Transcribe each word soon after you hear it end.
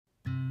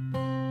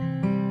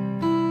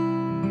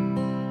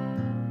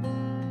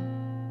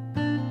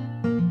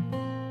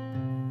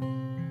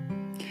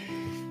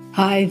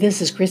Hi,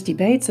 this is Christy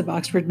Bates of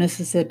Oxford,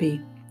 Mississippi.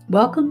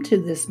 Welcome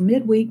to this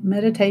midweek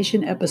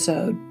meditation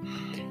episode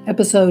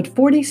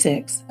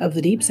 46 of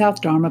the Deep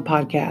South Dharma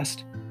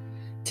podcast.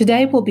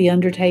 Today we'll be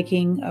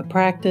undertaking a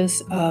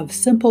practice of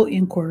simple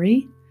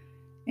inquiry,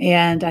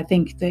 and I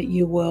think that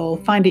you will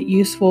find it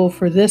useful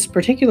for this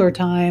particular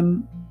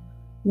time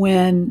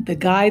when the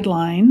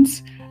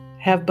guidelines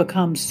have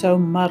become so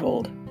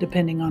muddled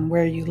depending on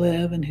where you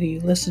live and who you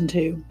listen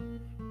to.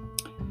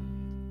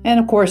 And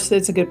of course,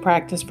 it's a good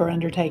practice for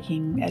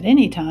undertaking at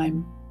any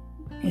time,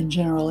 in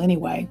general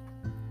anyway.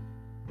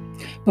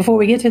 Before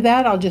we get to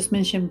that, I'll just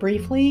mention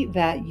briefly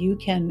that you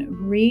can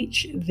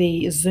reach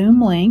the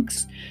Zoom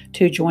links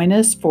to join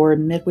us for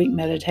midweek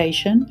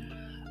meditation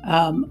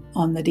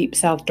on the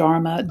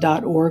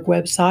deepsouthdharma.org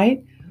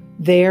website.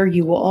 There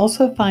you will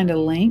also find a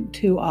link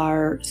to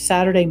our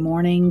Saturday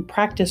morning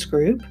practice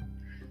group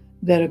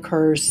that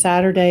occurs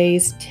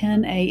Saturdays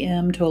 10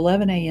 a.m. to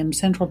 11 a.m.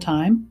 Central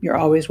Time. You're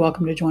always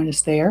welcome to join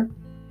us there.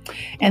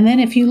 And then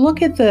if you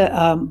look at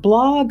the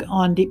blog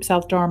on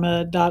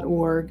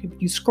deepsouthdharma.org, if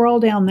you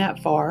scroll down that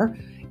far,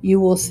 you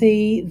will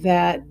see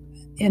that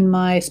in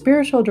my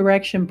spiritual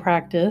direction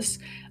practice,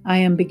 I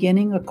am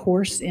beginning a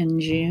course in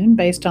June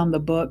based on the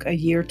book A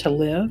Year to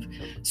Live.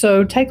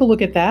 So take a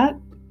look at that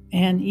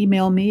and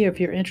email me if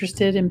you're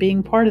interested in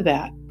being part of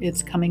that.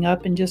 It's coming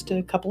up in just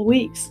a couple of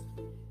weeks.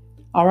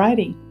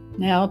 Alrighty.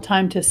 Now,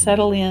 time to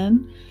settle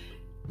in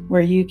where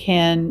you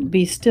can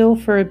be still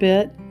for a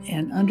bit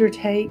and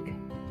undertake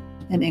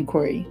an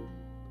inquiry.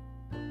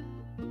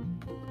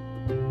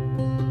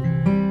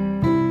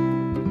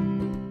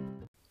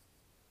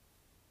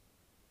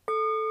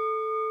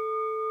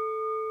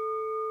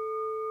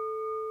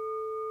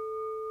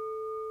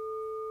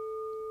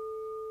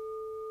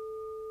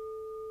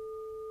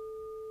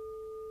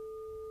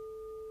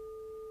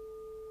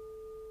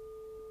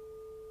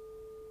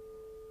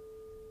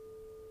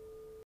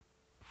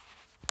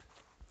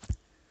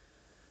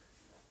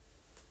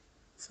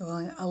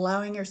 So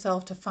allowing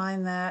yourself to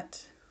find that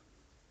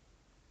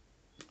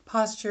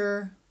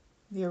posture,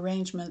 the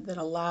arrangement that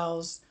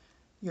allows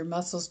your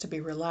muscles to be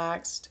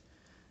relaxed,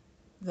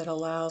 that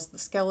allows the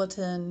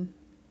skeleton,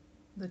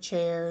 the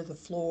chair, the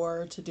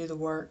floor to do the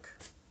work.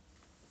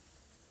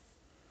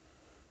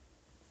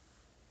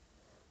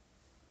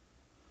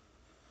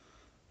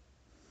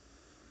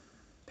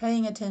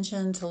 Paying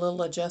attention to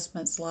little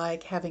adjustments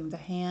like having the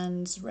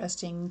hands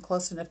resting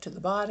close enough to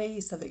the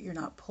body so that you're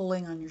not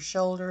pulling on your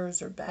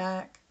shoulders or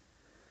back.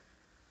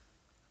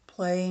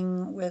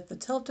 Playing with the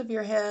tilt of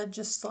your head,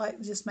 just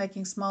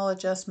making small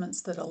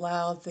adjustments that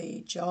allow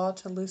the jaw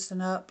to loosen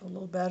up a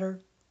little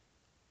better.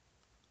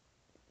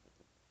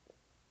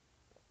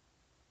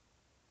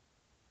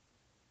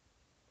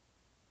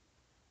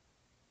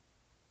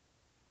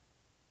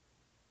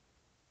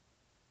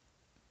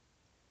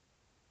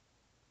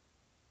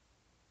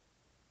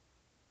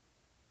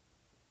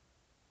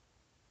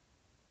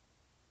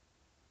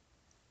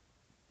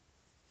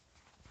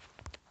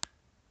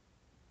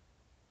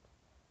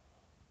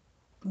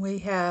 We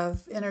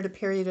have entered a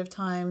period of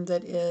time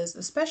that is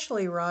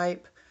especially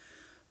ripe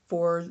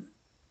for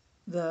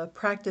the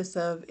practice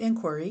of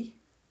inquiry.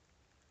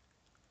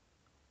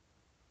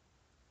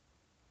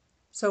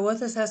 So what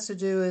this has to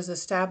do is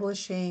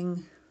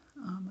establishing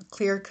a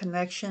clear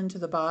connection to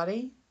the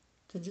body,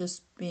 to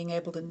just being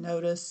able to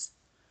notice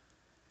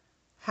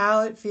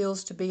how it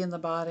feels to be in the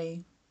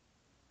body.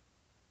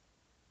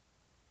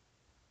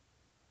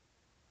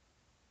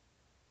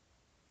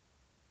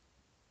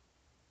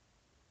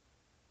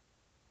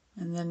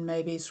 And then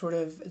maybe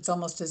it's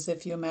almost as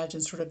if you imagine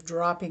sort of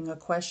dropping a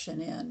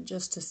question in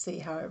just to see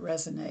how it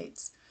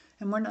resonates.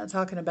 And we're not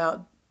talking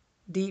about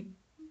deep,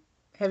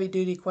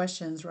 heavy-duty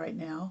questions right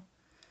now.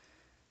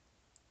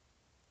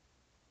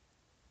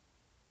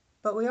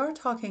 But we are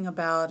talking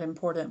about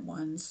important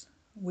ones.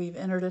 We've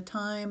entered a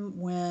time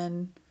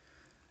when,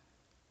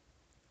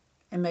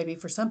 and maybe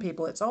for some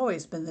people it's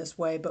always been this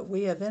way, but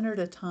we have entered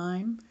a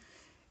time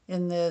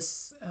in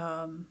this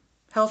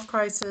health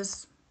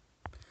crisis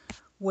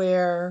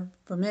where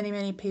for many,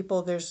 many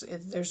people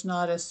there's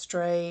not a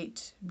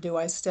straight, do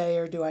I stay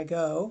or do I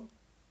go?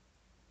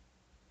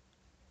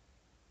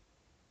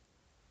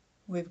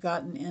 We've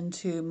gotten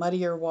into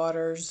muddier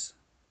waters.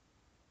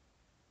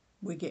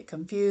 We get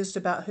confused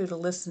about who to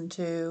listen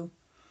to.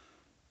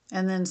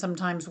 And then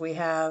sometimes we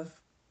have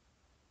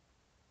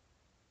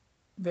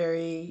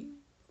very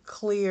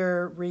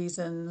clear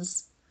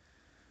reasons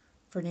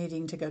for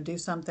needing to go do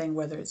something,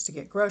 whether it's to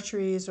get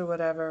groceries or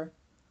whatever.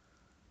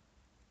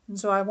 And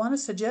so I want to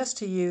suggest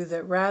to you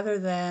that rather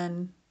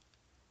than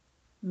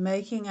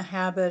making a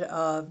habit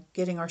of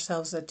getting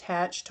ourselves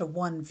attached to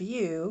one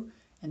view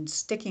and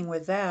sticking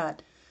with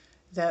that,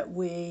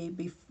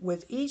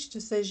 with each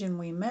decision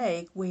we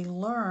make, we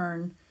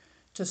learn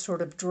to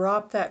sort of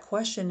drop that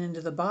question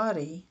into the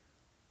body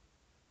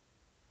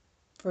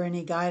for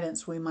any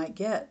guidance we might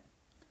get.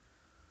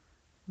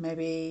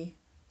 Maybe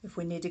if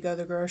we need to go to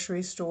the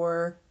grocery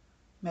store,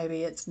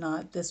 maybe it's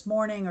not this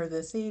morning or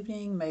this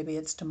evening, maybe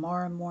it's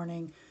tomorrow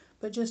morning,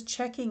 but just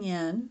checking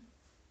in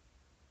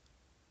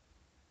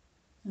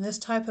And this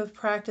type of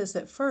practice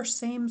at first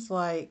seems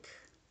like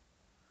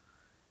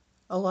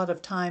a lot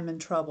of time and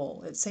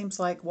trouble. It seems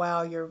like,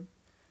 wow, you're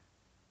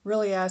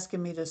really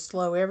asking me to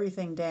slow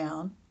everything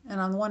down.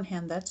 And on the one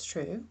hand, that's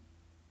true.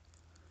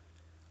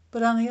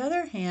 But on the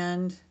other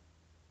hand,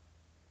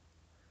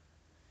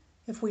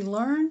 if we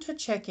learn to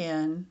check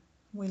in,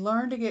 we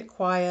learn to get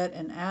quiet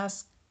and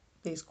ask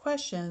these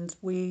questions,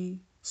 we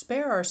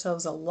spare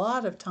ourselves a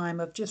lot of time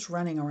of just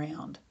running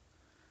around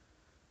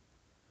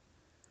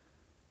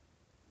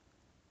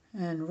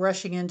and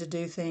rushing in to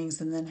do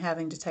things and then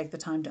having to take the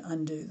time to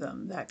undo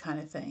them, that kind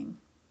of thing.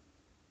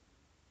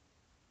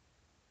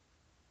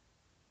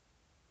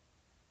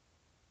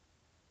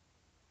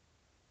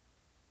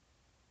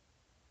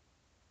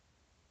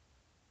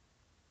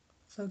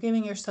 So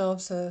giving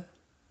yourselves a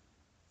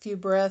few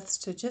breaths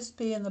to just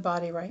be in the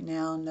body right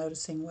now,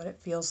 noticing what it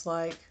feels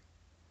like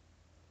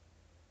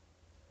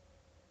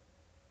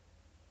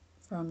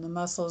from the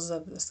muscles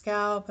of the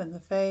scalp and the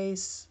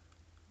face,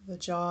 the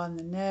jaw and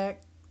the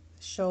neck,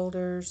 the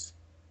shoulders,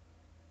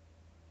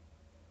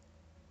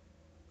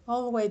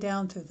 all the way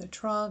down through the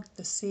trunk,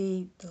 the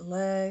seat, the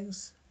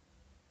legs,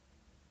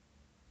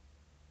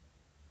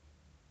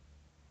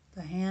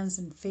 the hands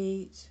and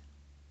feet.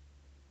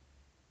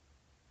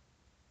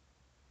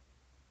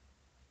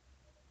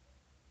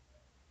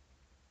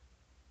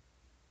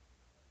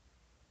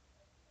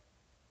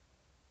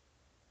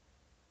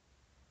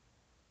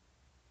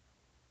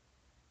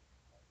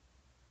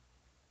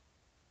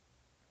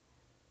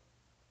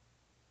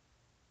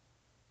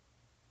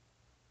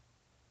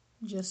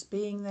 Just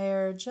being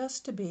there,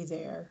 just to be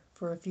there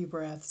for a few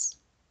breaths.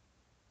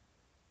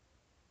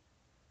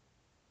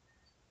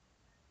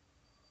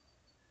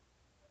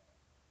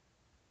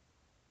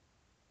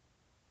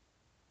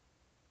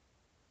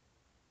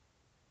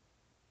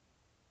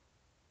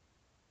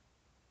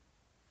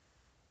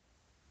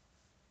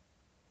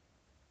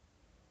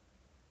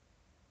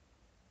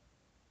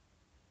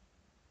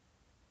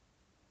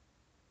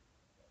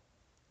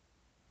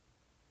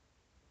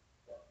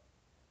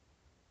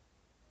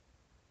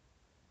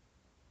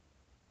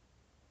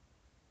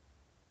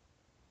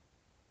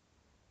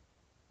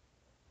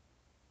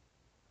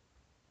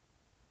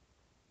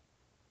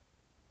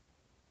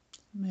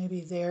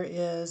 Maybe there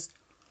is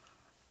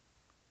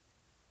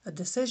a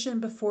decision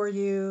before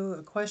you,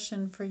 a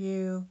question for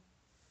you,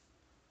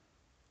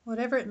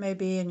 whatever it may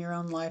be in your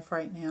own life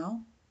right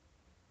now.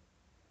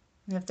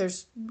 And if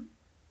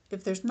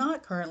there's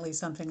not currently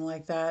something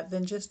like that,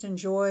 then just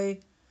enjoy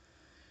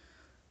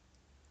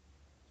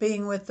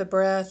being with the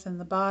breath and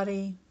the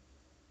body.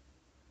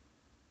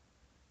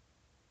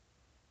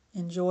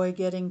 Enjoy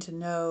getting to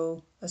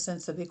know a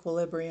sense of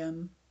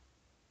equilibrium,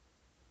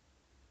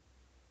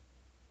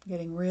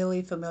 getting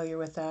really familiar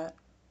with that.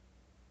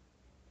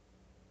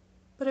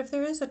 But if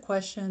there is a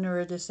question or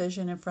a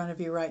decision in front of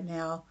you right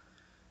now,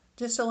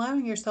 just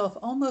allowing yourself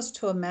almost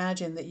to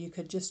imagine that you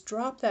could just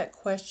drop that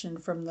question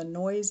from the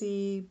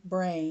noisy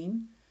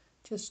brain,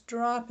 just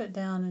drop it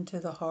down into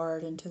the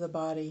heart, into the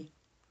body,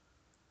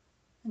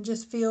 and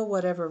just feel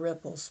whatever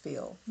ripples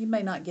feel. You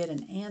may not get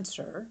an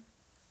answer,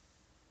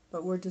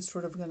 but we're just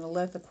sort of going to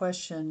let the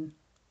question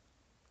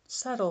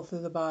settle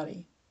through the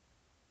body.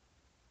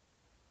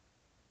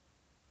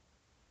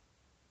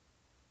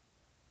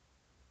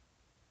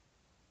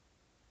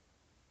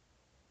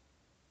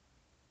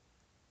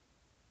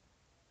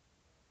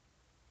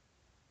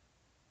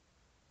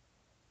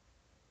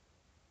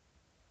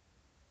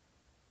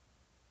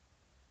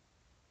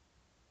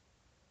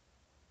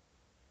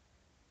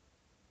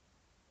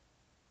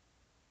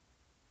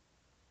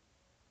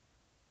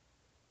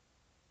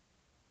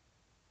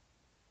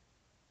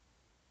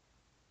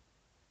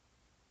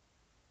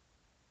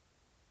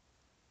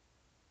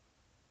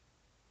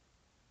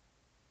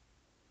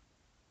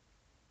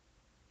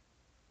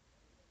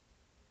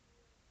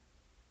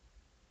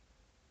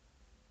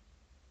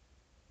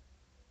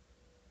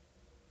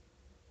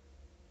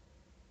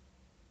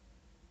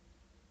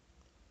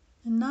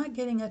 And not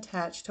getting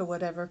attached to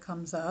whatever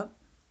comes up.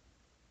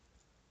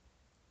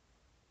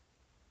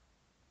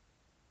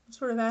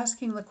 Sort of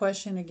asking the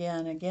question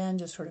again,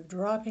 just sort of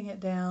dropping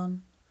it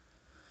down.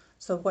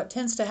 So what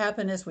tends to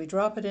happen is we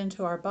drop it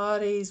into our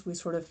bodies, we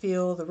sort of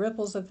feel the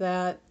ripples of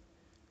that,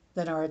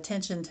 then our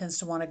attention tends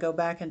to want to go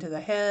back into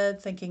the head,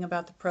 thinking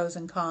about the pros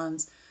and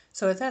cons.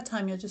 So at that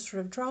time, you'll just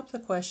sort of drop the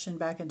question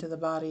back into the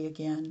body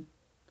again.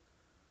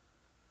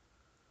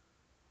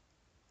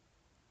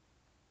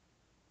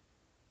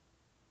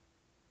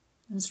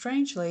 And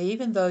strangely,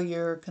 even though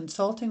you're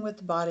consulting with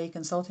the body,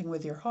 consulting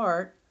with your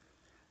heart,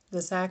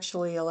 this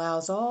actually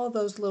allows all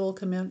those little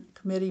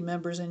committee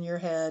members in your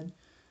head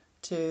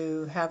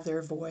to have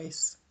their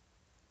voice.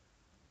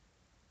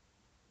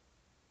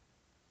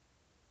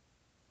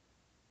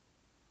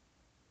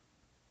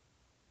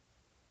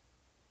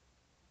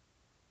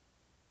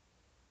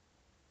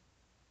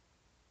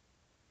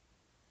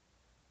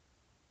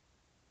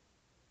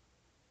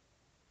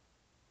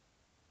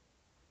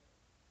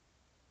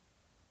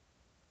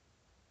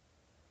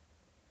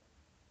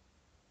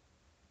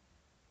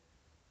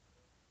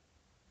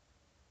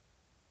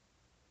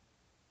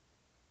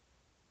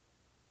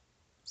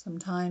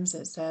 Sometimes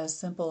it's as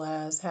simple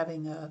as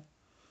having a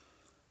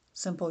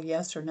simple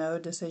yes or no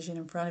decision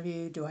in front of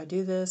you. Do I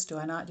do this? Do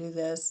I not do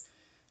this?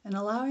 And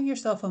allowing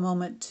yourself a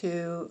moment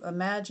to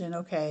imagine,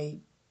 okay,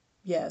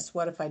 yes,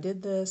 what if I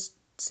did this?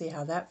 See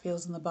how that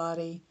feels in the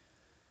body.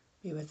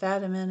 Be with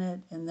that a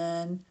minute, and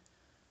then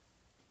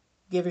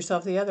give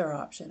yourself the other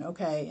option.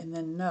 Okay, and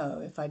then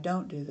no, if I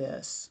don't do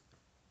this.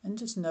 And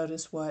just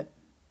notice what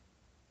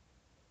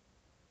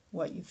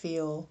you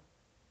feel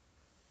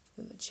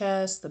through the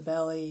chest, the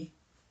belly,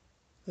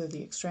 through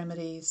the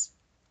extremities.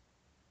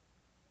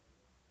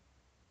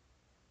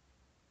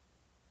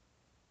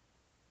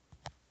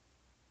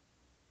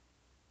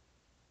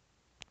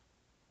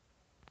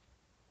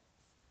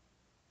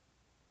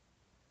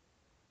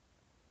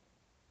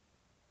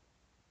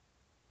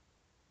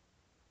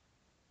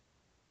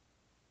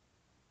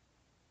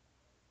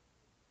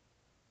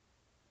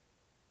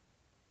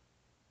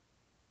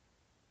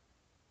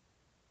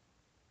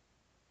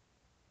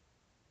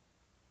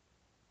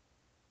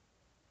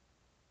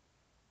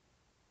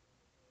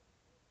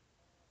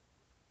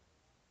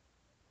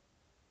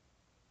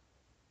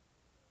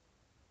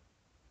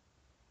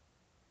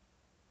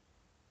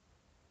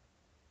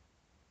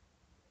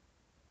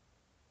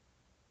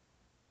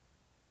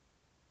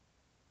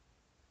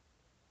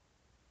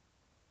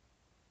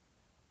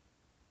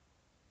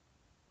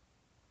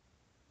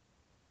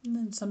 And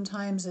then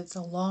sometimes it's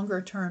a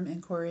longer term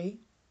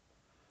inquiry.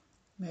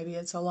 Maybe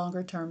it's a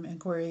longer term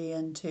inquiry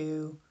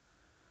into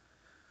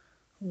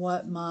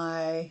what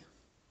my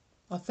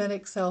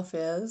authentic self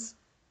is.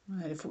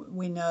 Right? If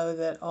we know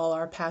that all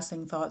our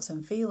passing thoughts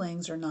and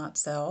feelings are not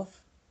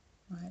self,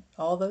 right?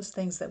 All those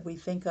things that we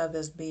think of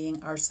as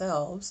being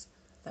ourselves,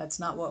 that's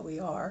not what we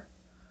are.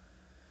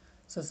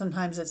 So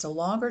sometimes it's a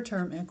longer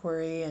term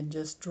inquiry and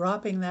just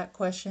dropping that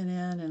question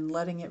in and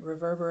letting it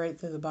reverberate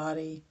through the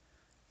body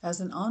as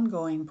an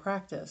ongoing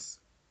practice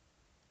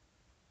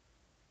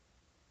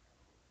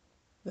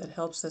that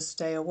helps us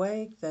stay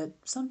awake, that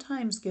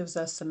sometimes gives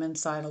us some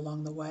insight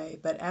along the way.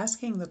 But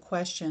asking the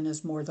question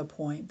is more the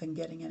point than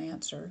getting an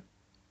answer.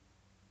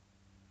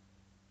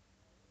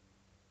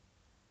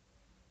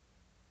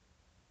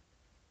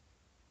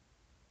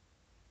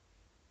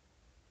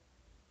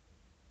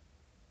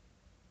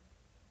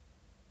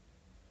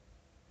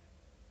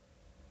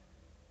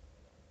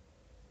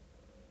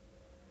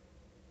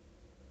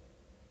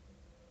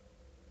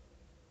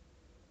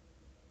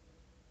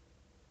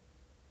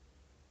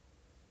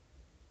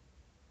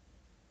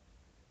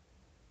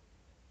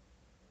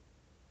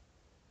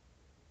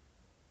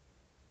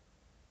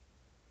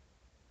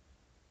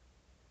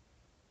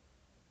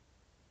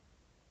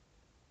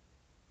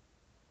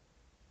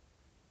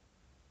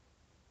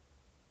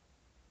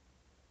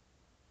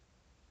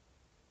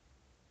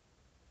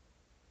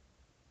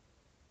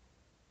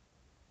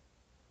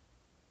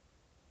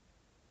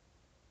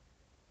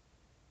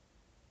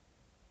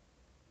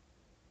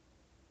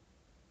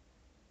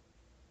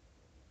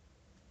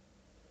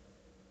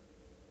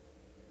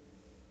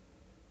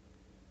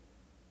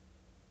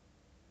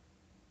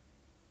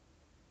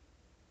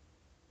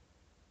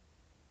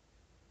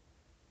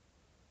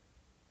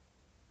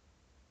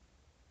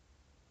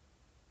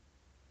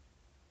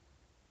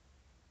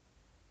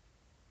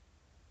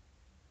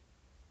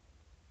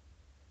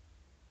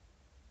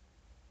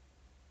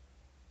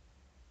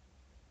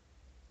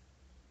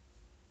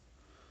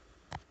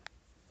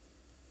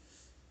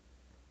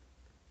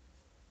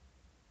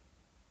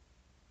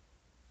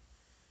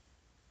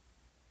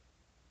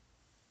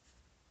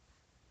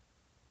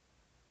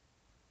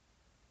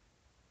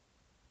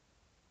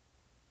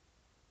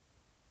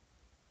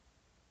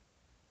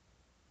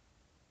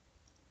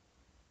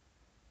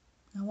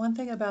 Now, one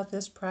thing about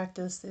this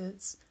practice,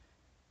 it's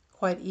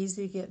quite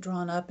easy to get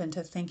drawn up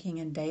into thinking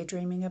and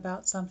daydreaming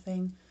about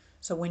something.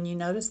 So when you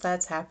notice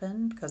that's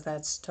happened, because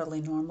that's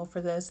totally normal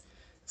for this,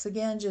 it's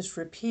again just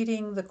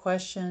repeating the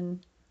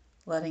question,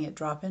 letting it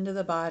drop into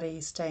the body,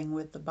 staying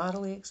with the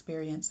bodily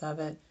experience of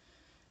it,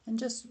 and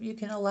just you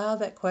can allow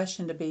that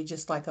question to be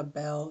just like a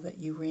bell that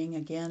you ring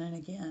again and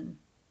again.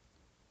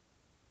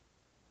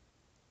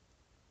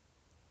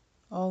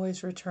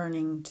 Always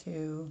returning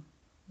to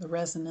the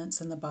resonance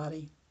in the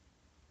body.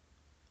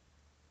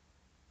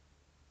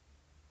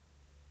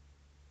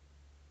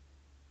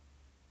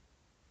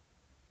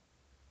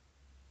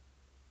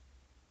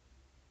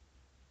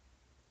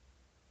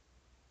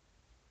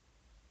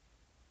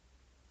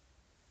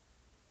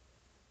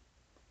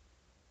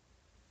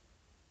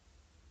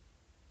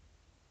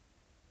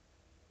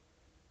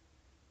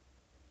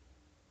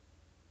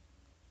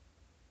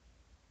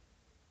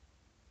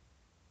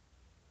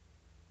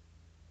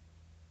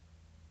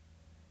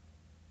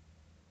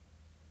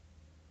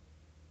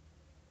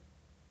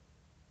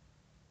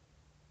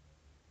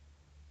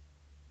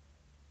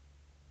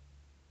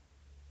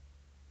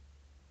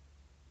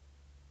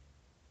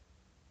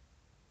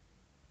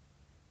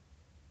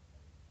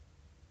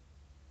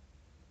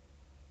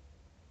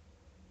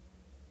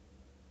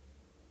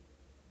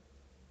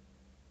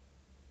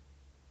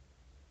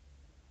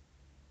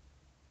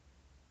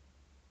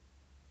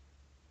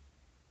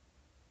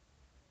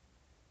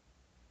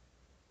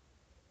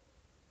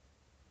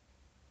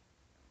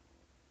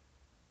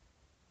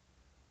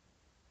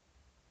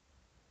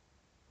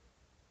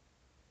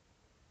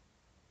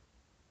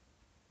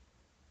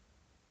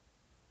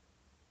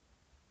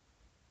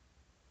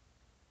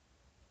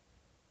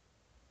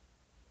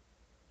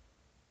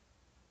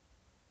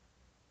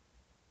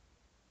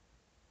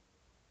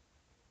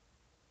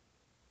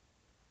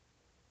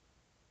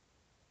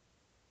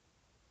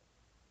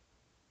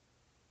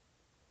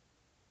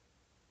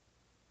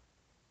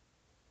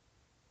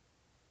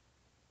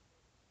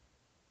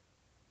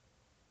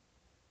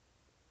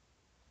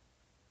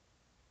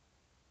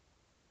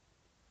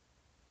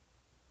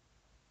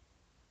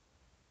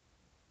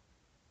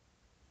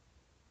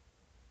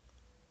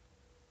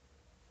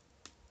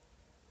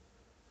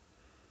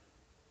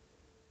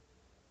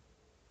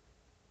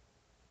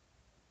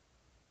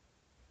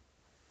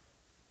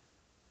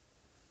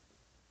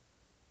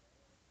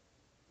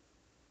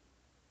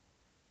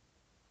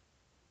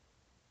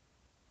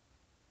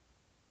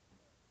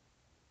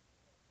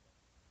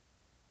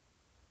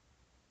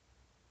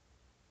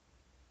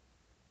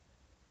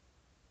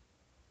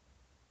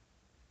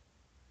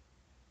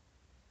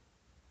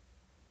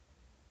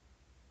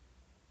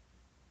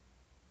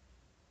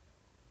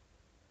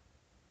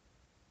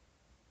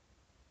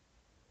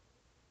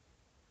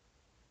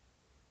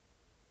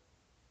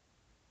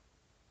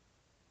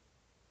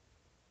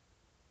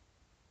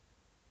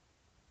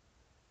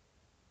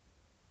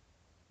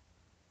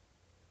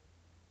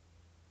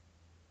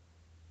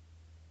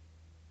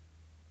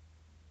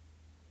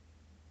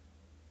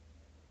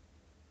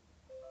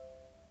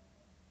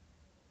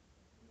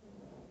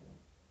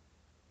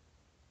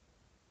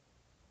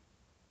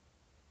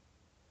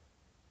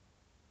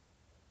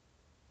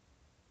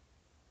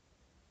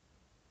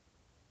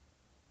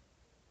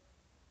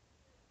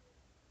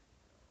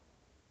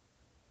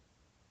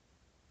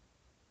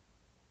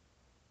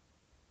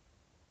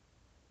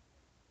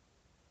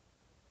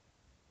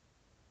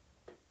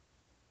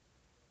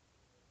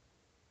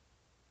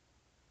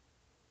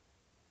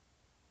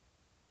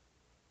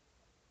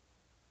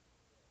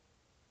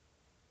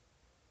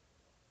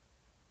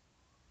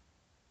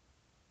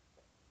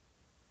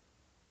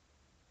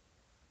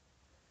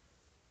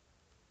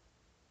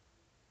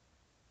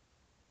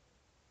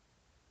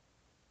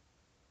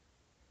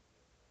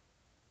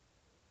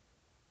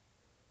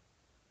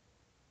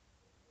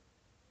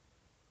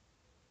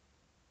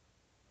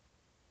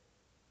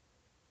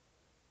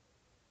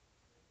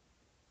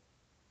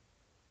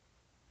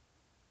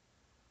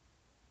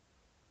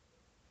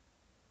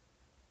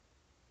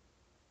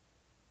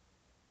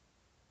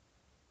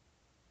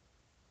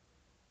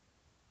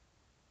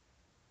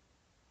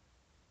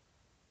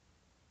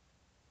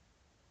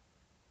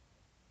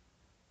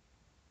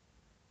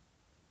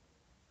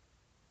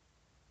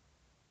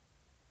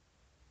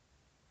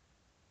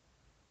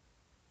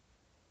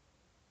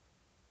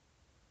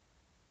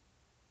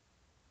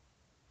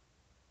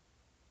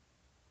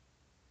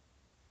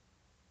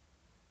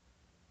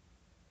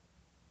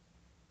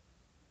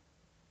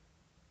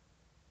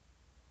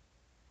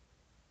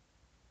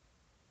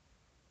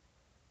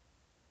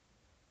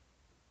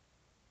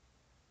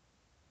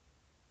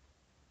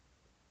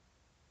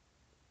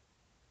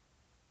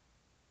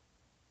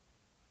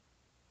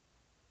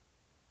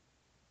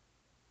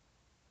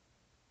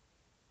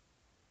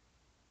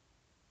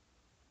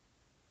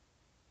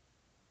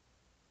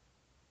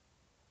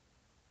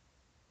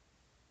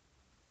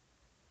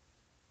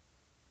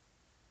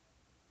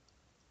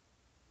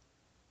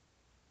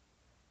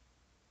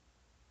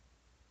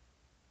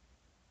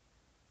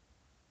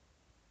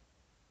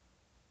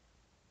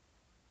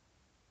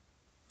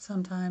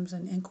 Sometimes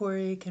an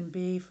inquiry can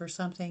be for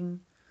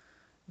something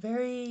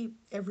very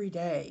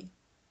everyday,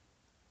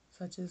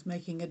 such as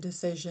making a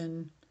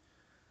decision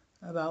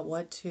about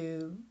what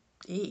to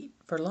eat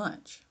for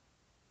lunch.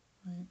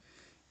 Right?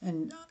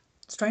 And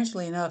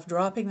strangely enough,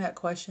 dropping that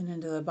question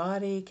into the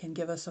body can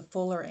give us a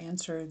fuller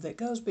answer that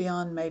goes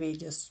beyond maybe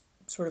just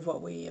sort of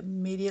what we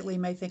immediately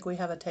may think we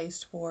have a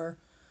taste for,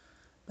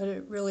 but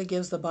it really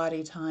gives the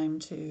body time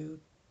to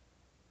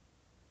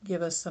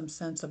give us some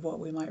sense of what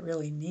we might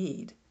really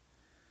need,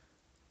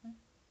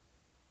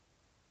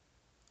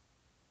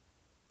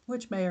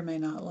 which may or may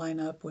not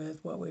line up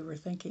with what we were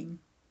thinking.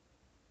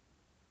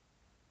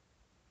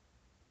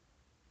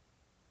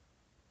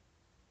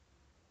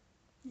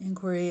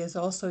 Inquiry is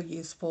also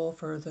useful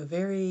for the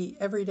very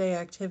everyday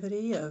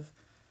activity of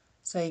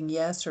saying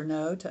yes or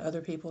no to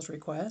other people's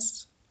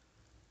requests.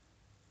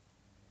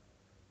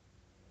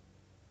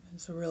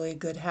 It's a really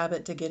good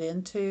habit to get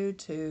into,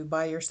 to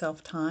buy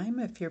yourself time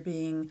if you're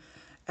being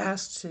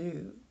asked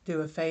to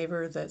do a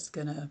favor that's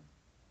going to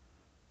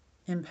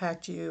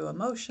impact you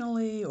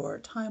emotionally or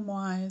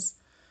time-wise.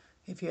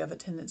 If you have a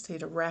tendency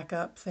to rack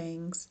up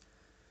things,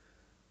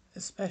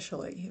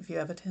 especially if you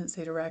have a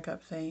tendency to rack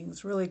up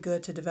things, really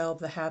good to develop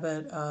the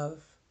habit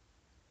of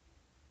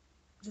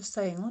just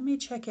saying, let me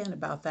check in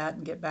about that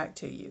and get back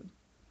to you.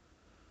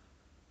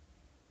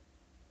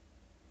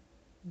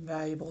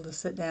 Valuable to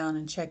sit down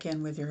and check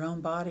in with your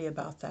own body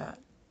about that.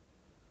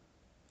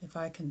 If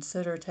I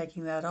consider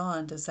taking that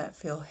on, does that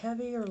feel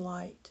heavy or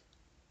light?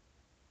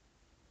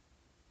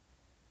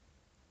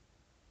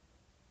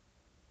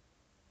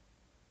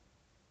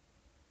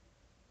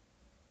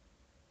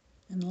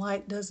 And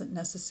light doesn't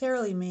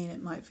necessarily mean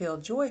it might feel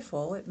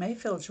joyful. It may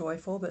feel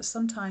joyful, but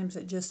sometimes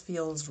it just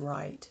feels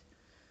right.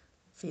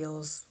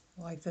 Feels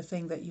like the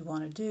thing that you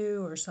want to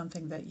do or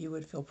something that you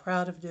would feel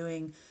proud of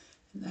doing.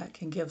 And that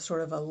can give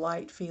sort of a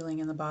light feeling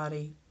in the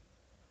body.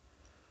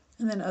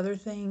 And then other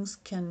things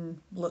can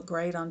look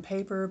great on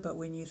paper, but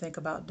when you think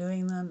about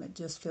doing them, it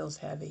just feels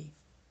heavy.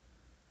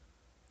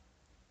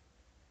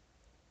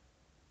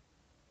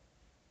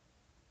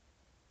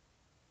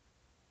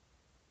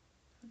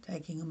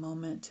 Taking a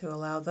moment to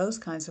allow those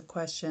kinds of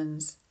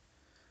questions.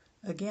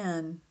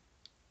 Again,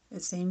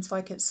 it seems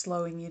like it's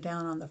slowing you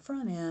down on the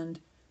front end,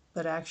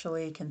 but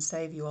actually can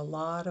save you a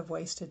lot of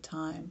wasted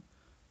time,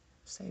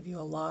 save you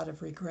a lot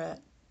of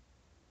regret.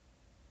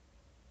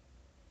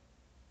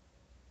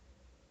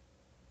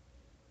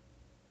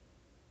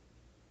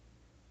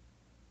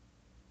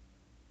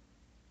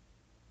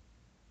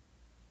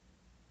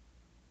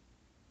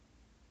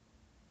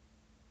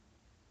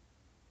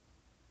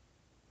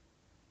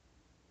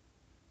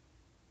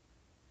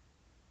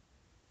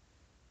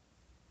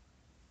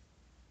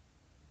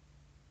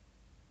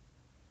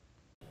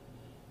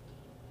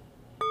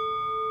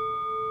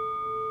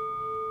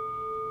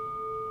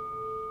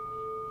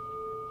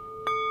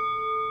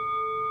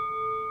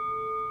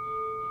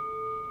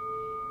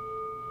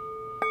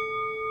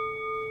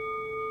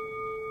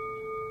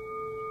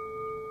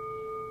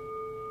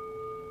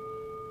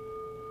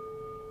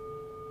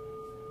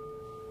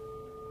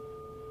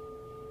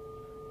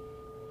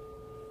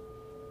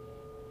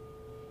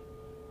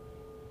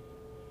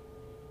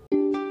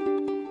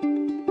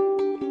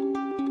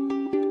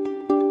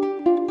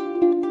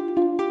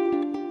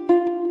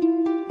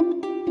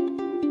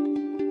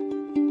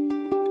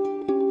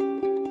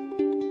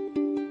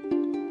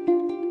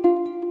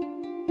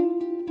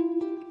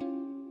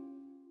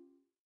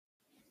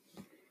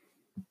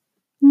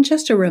 And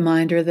just a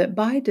reminder that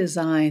by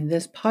design,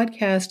 this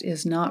podcast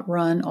is not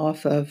run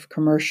off of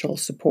commercial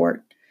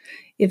support.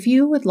 If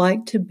you would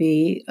like to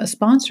be a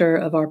sponsor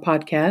of our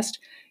podcast,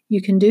 you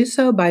can do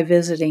so by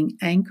visiting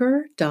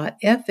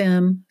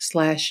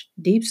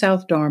anchor.fm/Deep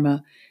South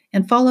Dharma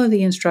and follow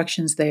the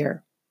instructions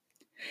there.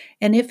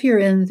 And if you're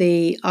in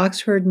the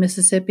Oxford,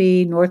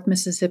 Mississippi, North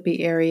Mississippi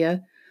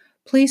area,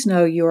 please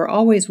know you are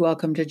always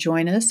welcome to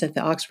join us at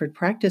the Oxford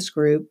Practice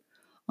Group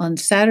on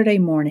Saturday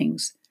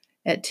mornings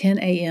at 10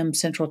 a.m.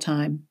 Central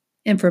Time.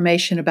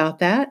 Information about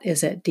that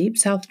is at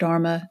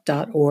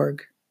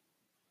deepsouthdharma.org.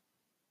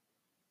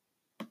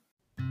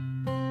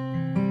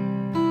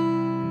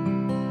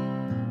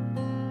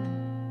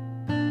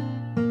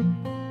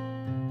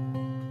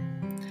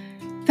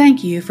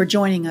 Thank you for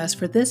joining us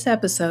for this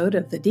episode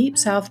of the Deep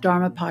South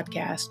Dharma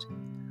podcast.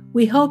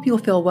 We hope you'll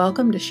feel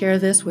welcome to share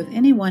this with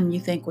anyone you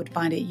think would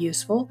find it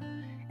useful.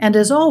 And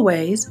as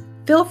always,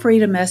 feel free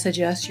to message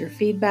us your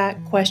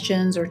feedback,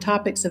 questions, or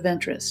topics of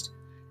interest.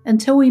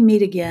 Until we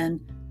meet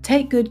again,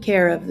 take good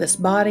care of this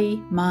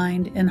body,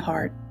 mind, and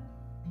heart.